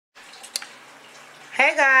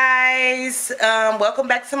Hi guys, welcome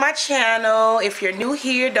back to my channel. If you're new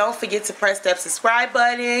here, don't forget to press that subscribe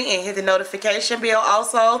button and hit the notification bell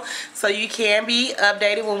also, so you can be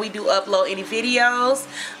updated when we do upload any videos.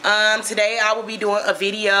 Today I will be doing a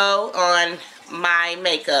video on my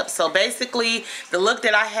makeup. So basically the look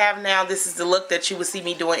that I have now, this is the look that you will see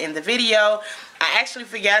me doing in the video. I actually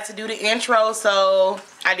forgot to do the intro, so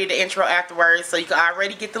I did the intro afterwards, so you can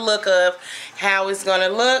already get the look of how it's gonna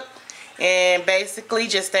look. And basically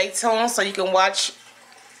just stay tuned so you can watch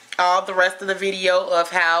all the rest of the video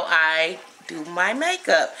of how I do my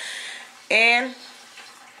makeup. And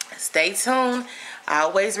stay tuned.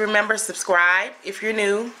 Always remember, subscribe if you're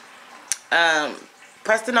new.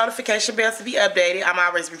 Press the notification bell to be updated. I'm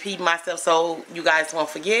always repeating myself so you guys won't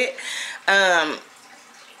forget.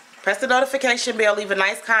 Press the notification bell, leave a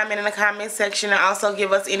nice comment in the comment section, and also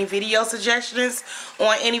give us any video suggestions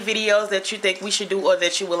on any videos that you think we should do or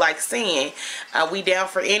that you would like seeing. We down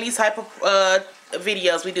for any type of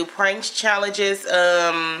videos. We do pranks, challenges,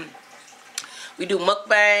 we do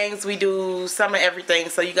mukbangs, we do some of everything.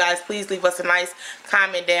 So you guys, please leave us a nice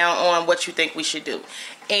comment down on what you think we should do.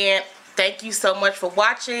 And thank you so much for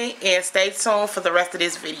watching, and stay tuned for the rest of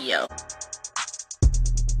this video.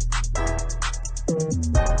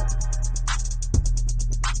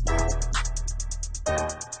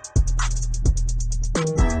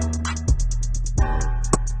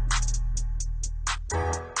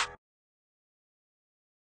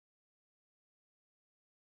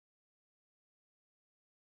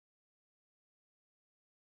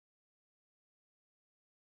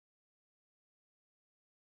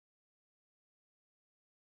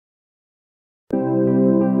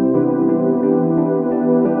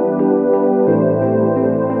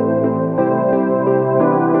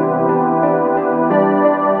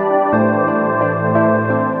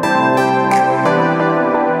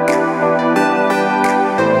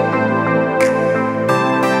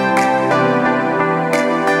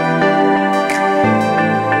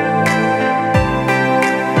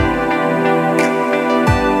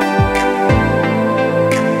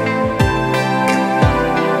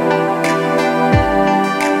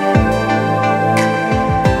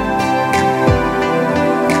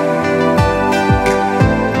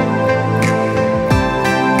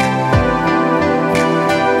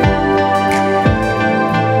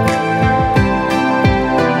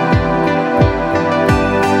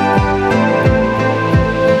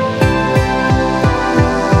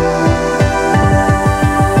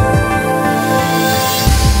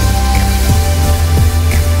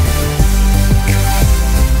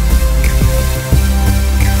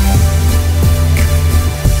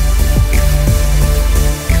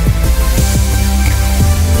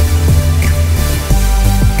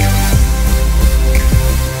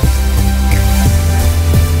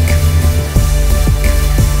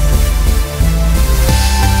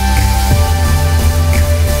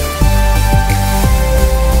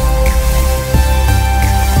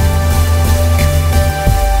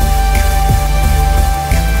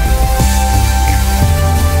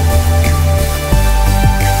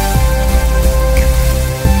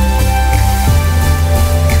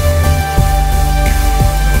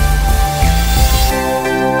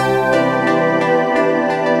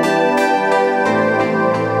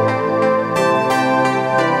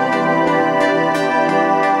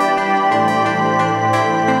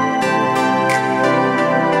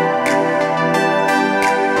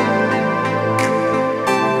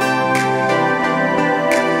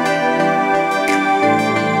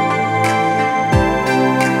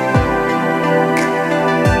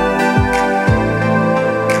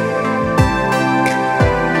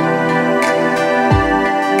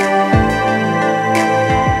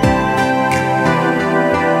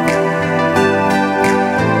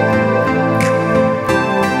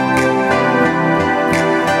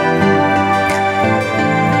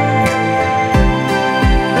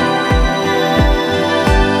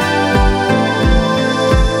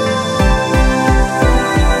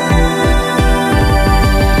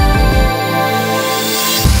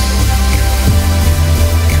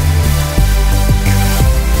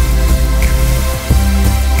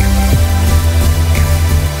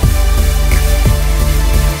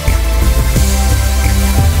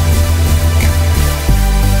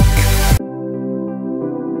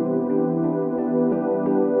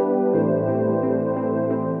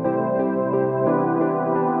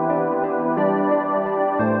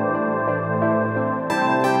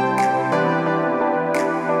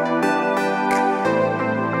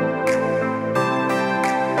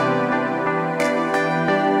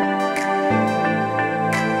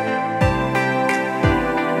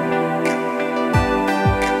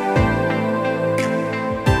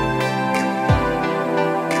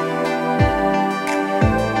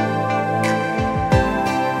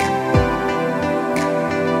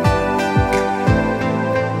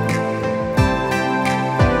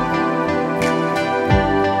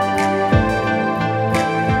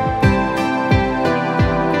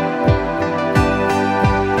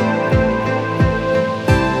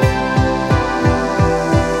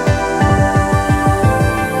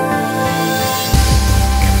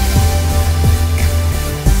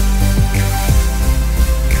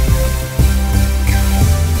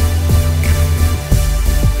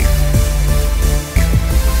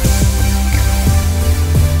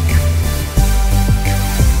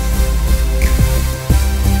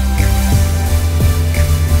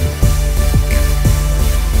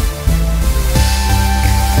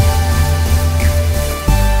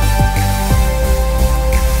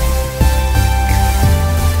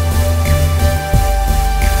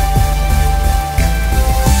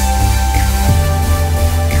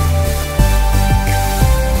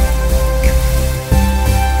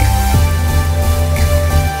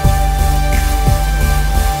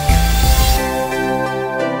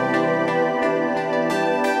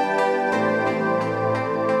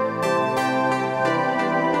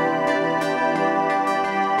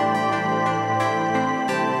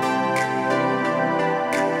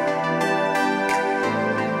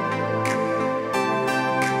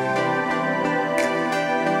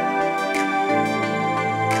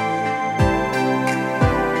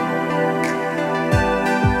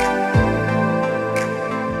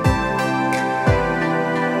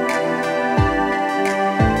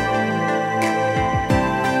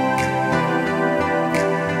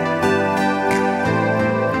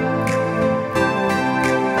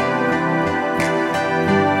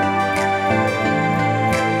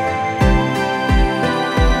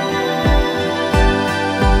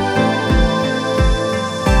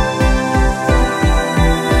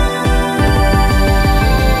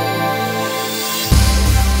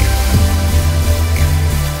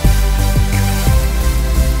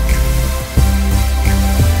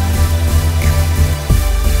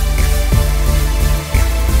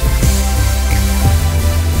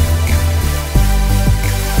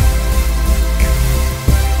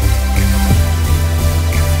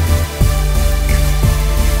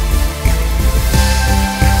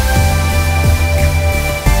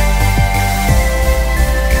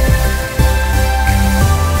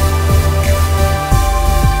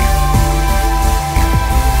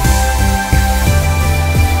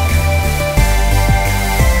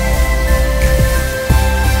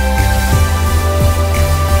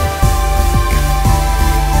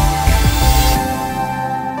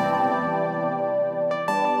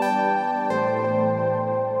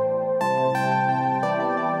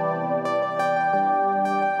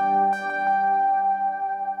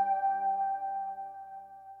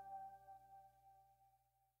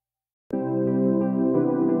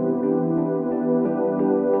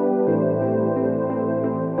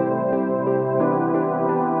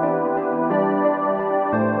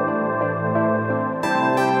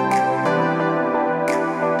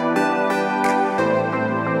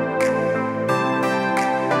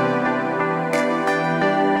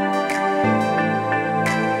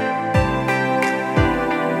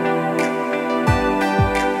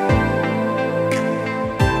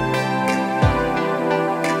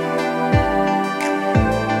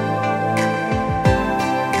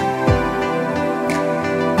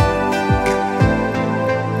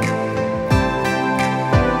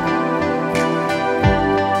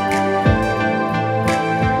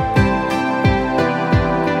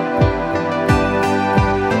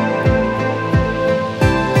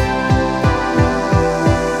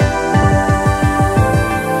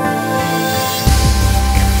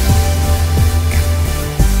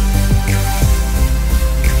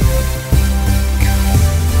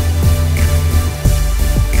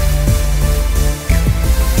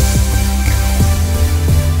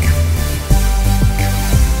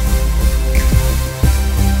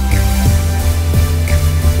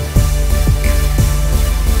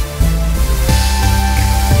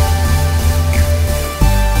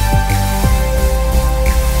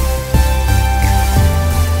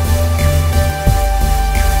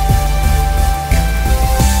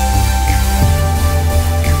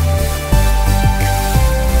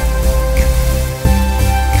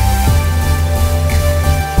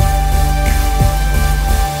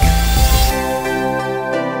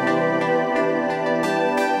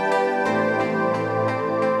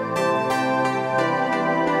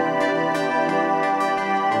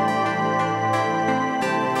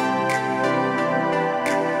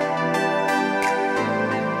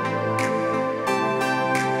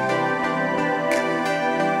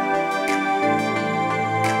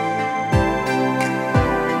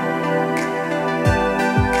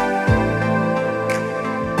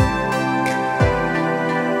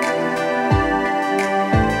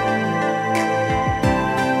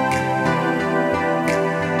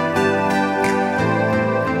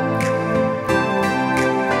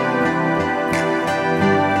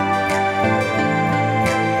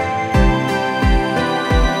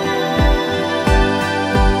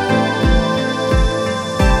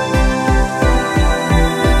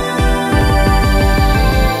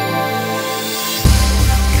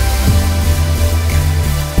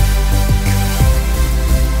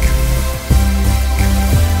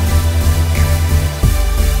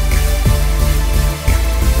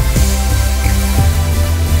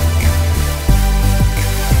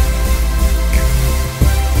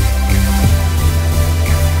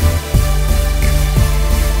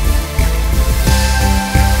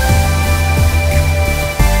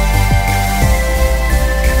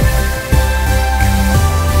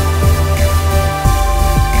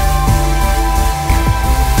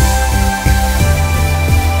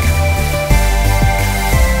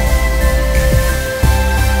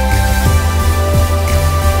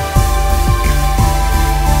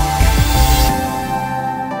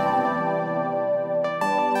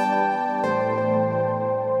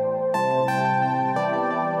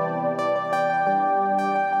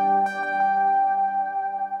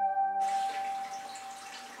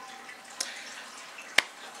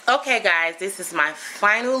 Okay guys, this is my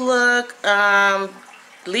final look.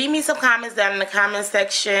 Leave me some comments down in the comment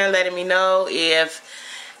section letting me know if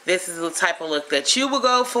this is the type of look that you would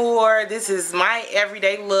go for. This is my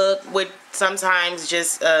everyday look with sometimes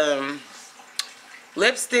just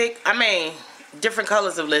lipstick. I mean, different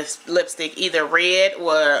colors of lipstick, either red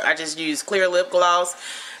or I just use clear lip gloss.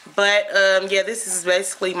 But yeah, this is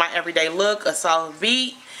basically my everyday look, a soft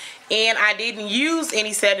beat. And I didn't use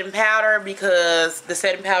any setting powder because the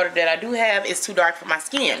setting powder that I do have is too dark for my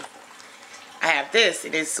skin. I have this.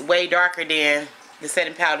 It is way darker than the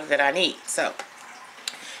setting powder that I need. So,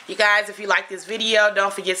 you guys, if you like this video,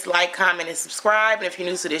 don't forget to like, comment, and subscribe. And if you're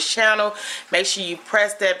new to this channel, make sure you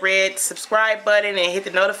press that red subscribe button and hit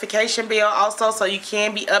the notification bell also so you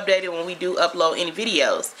can be updated when we do upload any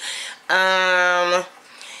videos.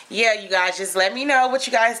 Yeah, you guys, just let me know what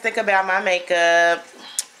you guys think about my makeup.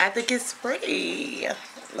 I think it's pretty.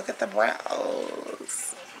 Look at the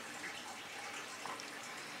brows.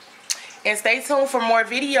 And stay tuned for more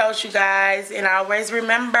videos, you guys. And always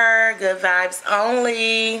remember, good vibes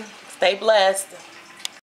only. Stay blessed.